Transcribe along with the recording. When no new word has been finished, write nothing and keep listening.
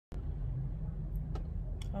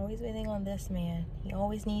Always waiting on this man. He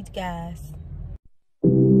always needs gas.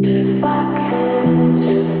 We're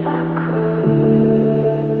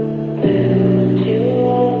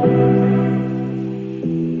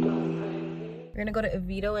gonna go to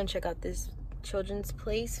Evito and check out this children's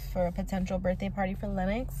place for a potential birthday party for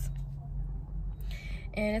Lennox.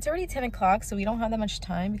 And it's already 10 o'clock, so we don't have that much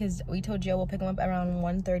time because we told Joe we'll pick him up around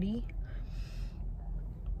 1:30.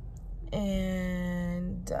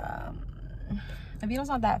 And Evito's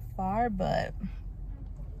not that far, but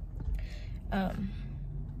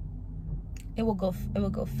it will go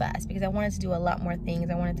fast because I wanted to do a lot more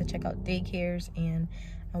things. I wanted to check out daycares and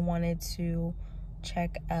I wanted to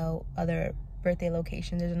check out other birthday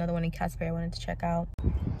locations. There's another one in Casper I wanted to check out.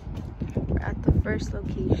 We're at the first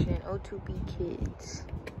location, O2B Kids.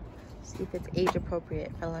 See if it's age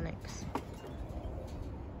appropriate for Lennox.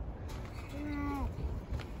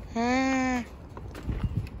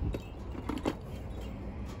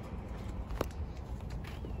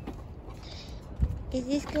 Is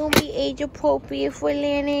this gonna be age appropriate for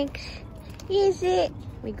Lennox? Is it?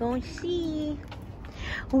 We gonna see.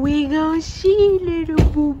 We gonna see, little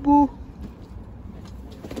boo boo.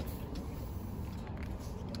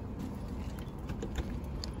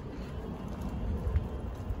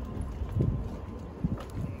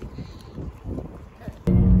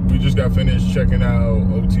 We just got finished checking out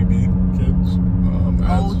OTB Kids.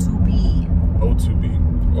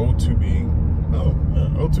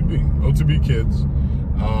 O2B Kids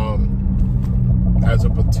as a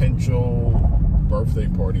potential birthday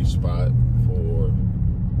party spot for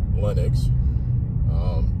Lennox.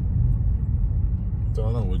 I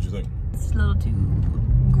don't know, what'd you think? It's a little too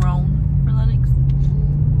grown for Lennox.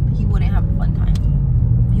 He wouldn't have a fun time.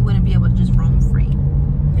 He wouldn't be able to just roam free.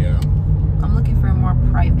 Yeah. I'm looking for a more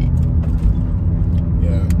private.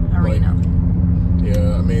 Yeah. Arena.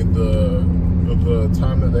 Yeah, I mean the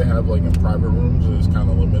time that they have like in private rooms is kind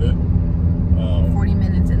of limited. 40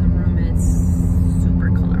 minutes in the room and it's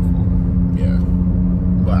super colorful. Yeah,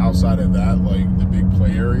 but outside of that, like the big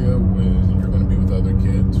play area where you're going to be with other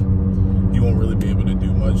kids, you won't really be able to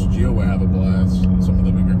do much. Gio will have a blast, and some of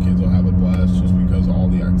the bigger kids will have a blast just because of all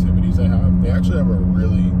the activities they have. They actually have a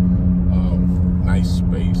really nice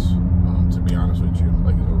space, to be honest with you.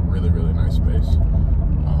 Like it's a really, really nice space.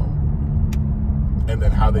 And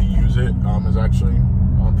then how they use it is actually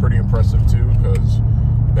pretty impressive too, because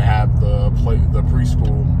they have the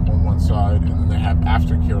preschool on one side, and then they have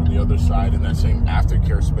aftercare on the other side, and that same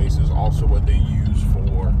aftercare space is also what they use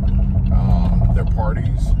for their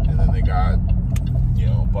parties. And then they got, you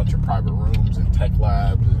know, a bunch of private rooms and tech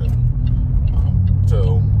labs, and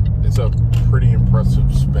so it's a pretty impressive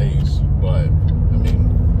space. But I mean,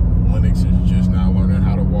 Lennox is just now learning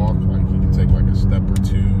how to walk. Like he can take like a step or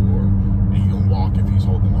two, or he can walk if he's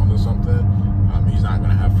holding on to something. He's not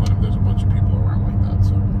gonna have fun if there's a bunch of people around like that.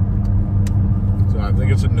 So I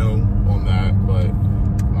think it's a no on that, but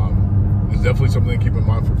it's definitely something to keep in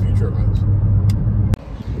mind for future events.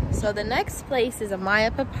 So the next place is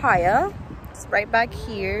Amaya Papaya. It's right back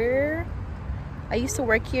here. I used to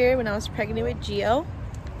work here when I was pregnant with Gio.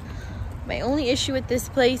 My only issue with this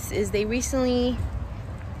place is they recently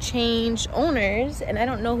changed owners, and I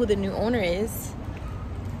don't know who the new owner is.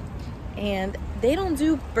 And they don't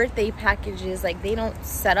do birthday packages. Like they don't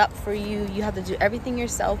set up for you. You have to do everything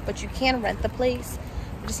yourself, but you can rent the place.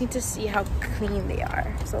 You just need to see how clean they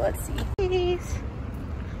are. So let's see. It's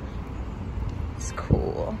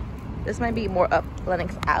cool. This might be more up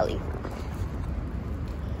Lennox alley.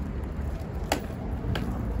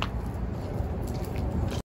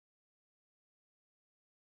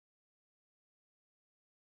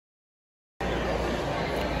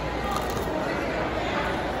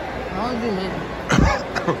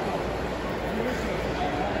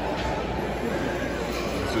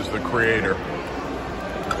 This is the creator.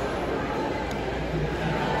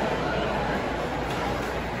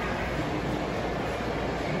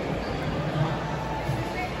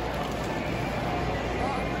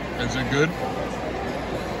 Is it good?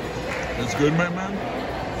 It's good, my man?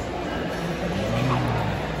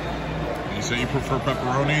 You say you prefer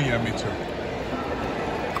pepperoni? Yeah, me too.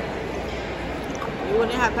 You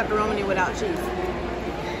wouldn't have pepperoni without cheese.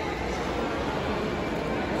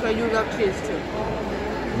 So you love cheese too?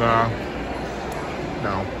 Nah.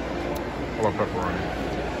 No. I love pepperoni.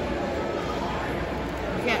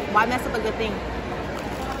 You can't. Why mess up a good thing?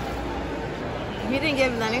 He didn't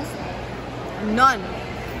give Lennox none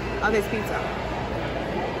of his pizza.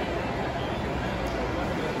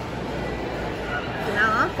 So now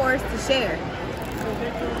I'm forced to share.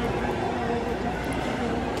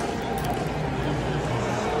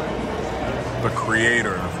 The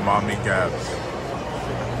creator of Mommy Gabs.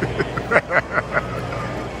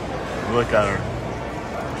 Look at her.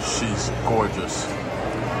 She's gorgeous.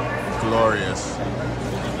 Glorious.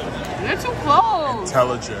 You're too close.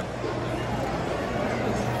 Intelligent.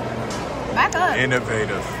 Back up.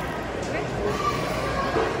 Innovative.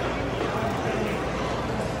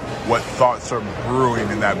 What thoughts are brewing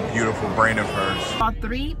in that beautiful brain of hers? Saw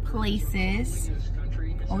 3 places.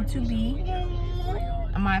 O2B,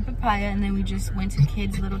 Amaya Papaya, and then we just went to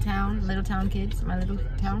Kids Little Town Kids, my little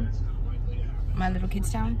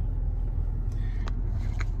kids town.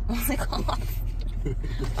 What's it called?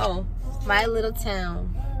 Oh, my little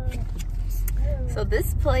town. So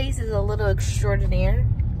this place is a little extraordinaire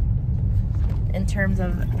in terms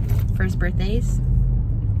of first birthdays.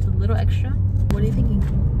 It's a little extra. What are you thinking?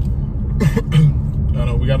 I don't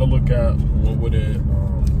know, we gotta look at what would it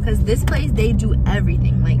because this place, they do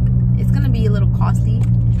everything. Like, it's gonna be a little costly,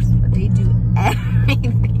 but they do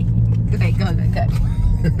everything. Okay, go.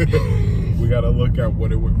 we gotta look at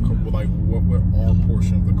what it would, like, what would our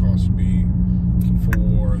portion of the cost be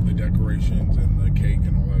for the decorations and the cake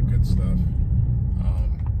and all that good stuff,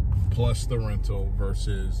 plus the rental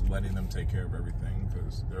versus letting them take care of everything,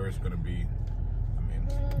 because there is gonna be, I mean,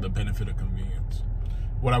 the benefit of convenience.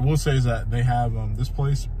 What I will say is that they have this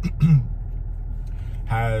place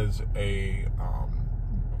has a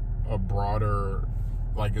broader,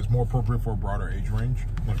 like, it's more appropriate for a broader age range.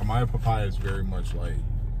 Like, Amaya Papaya is very much like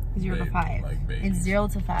 0 to 5. Like babies. It's 0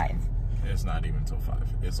 to 5. It's not even till 5.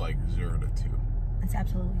 It's like 0 to 2. It's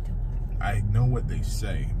absolutely 2. I know what they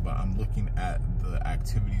say, but I'm looking at the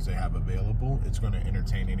activities they have available. It's going to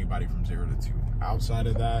entertain anybody from 0 to 2. Outside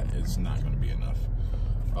of that, it's not going to be enough.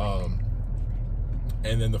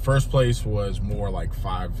 And then the first place was more like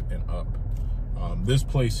 5 and up. This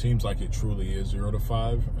place seems like it truly is 0 to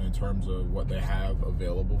 5 in terms of what they have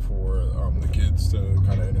available for the kids to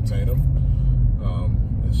kind of entertain them.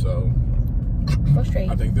 And so Go straight.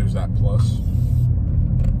 I think there's that plus.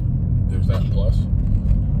 There's that plus.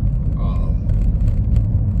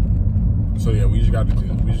 So yeah, we just got to do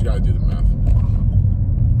the math.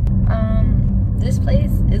 This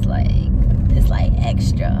place is like, it's like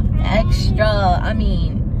extra. I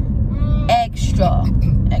mean, extra.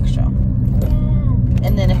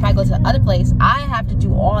 And then if I go to the other place, I have to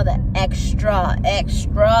do all the extra.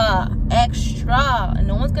 And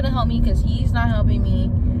no one's gonna help me because he's not helping me.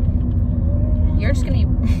 You're just gonna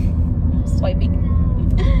be swiping.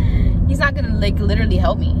 He's not gonna, like, literally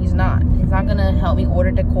help me. He's not gonna help me order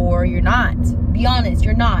decor. You're not. Be honest,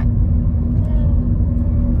 you're not.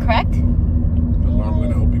 Correct? I'm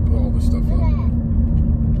gonna help you put all this stuff up.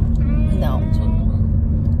 No.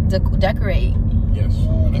 Decorate. Yes.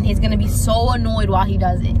 And he's gonna be so annoyed while he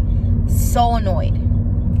does it. So annoyed.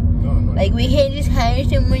 No. Like, we can't just hire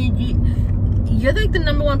someone to do. You're like the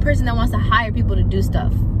 #1 person that wants to hire people to do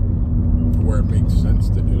stuff. Where it makes sense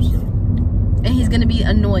to do so. And he's gonna be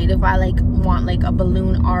annoyed if I, like, want, like, a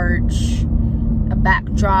balloon arch, a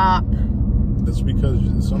backdrop. That's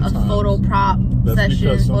because sometimes a photo prop session.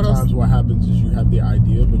 Because sometimes what happens is you have the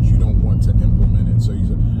idea, but you don't want to implement it. So you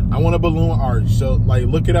say, I want a balloon arch. So, like,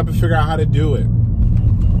 look it up and figure out how to do it.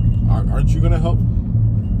 Aren't you gonna help?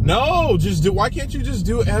 No, just do. Why can't you just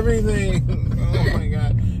do everything? Oh my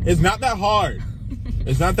God, it's not that hard.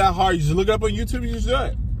 It's not that hard. You just look it up on YouTube. You just do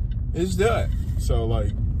it. Just do it. So,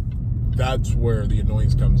 like, that's where the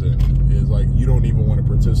annoyance comes in. Is like, you don't even want to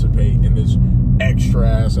participate in this extra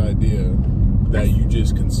ass idea that you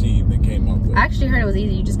just conceived and came up with. I actually heard it was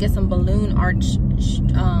easy. You just get some balloon arch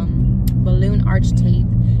tape,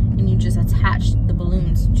 and you just attach the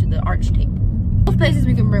balloons to the arch tape. Both places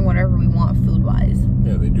we can bring whatever we want food wise.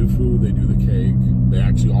 Yeah, they do food, they do the cake. They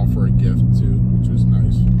actually offer a gift too, which is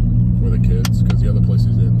nice for the kids, because the other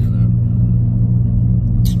places didn't do that.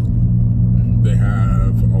 They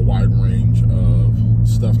have a wide range of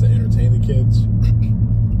stuff to entertain the kids.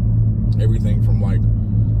 Everything from, like,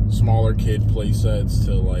 smaller kid play sets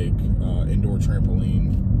to, like, indoor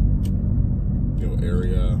trampoline, you know,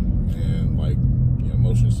 area, and, like, you know,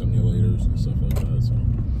 motion simulators and stuff like that. So,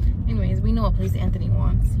 anyways, we know what place Anthony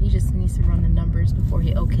wants. He just needs to run the numbers before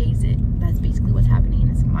he okays it. That's basically what's happening in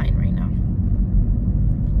his mind right now.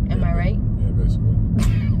 Am I right? Yeah, basically.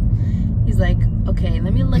 He's like, okay,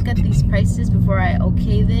 let me look at these prices before I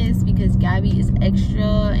okay this, because Gabby is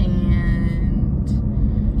extra and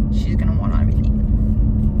she's gonna want everything.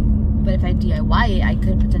 But if I DIY it, I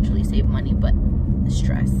could potentially save money, but the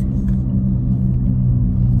stress.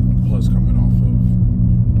 Plus coming off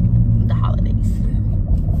of the holidays.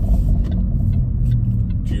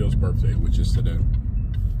 Gio's birthday, which is today.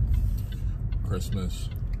 Christmas,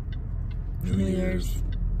 New Year's.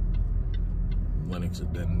 Lennox's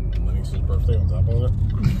birthday on top of it.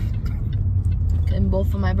 And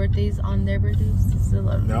both of my birthdays on their birthdays. It's a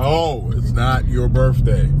lot. No, it's not your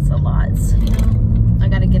birthday. It's a lot, you know. I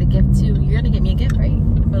gotta get a gift too. You're gonna get me a gift, right?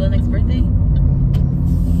 For the next birthday?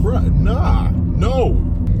 Bruh, nah, no.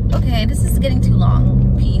 Okay, this is getting too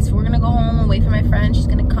long. Peace. We're gonna go home and wait for my friend. She's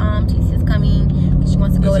gonna come. TC's coming. She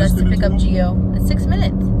wants to go with us to pick up Gio. It's 6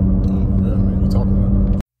 minutes.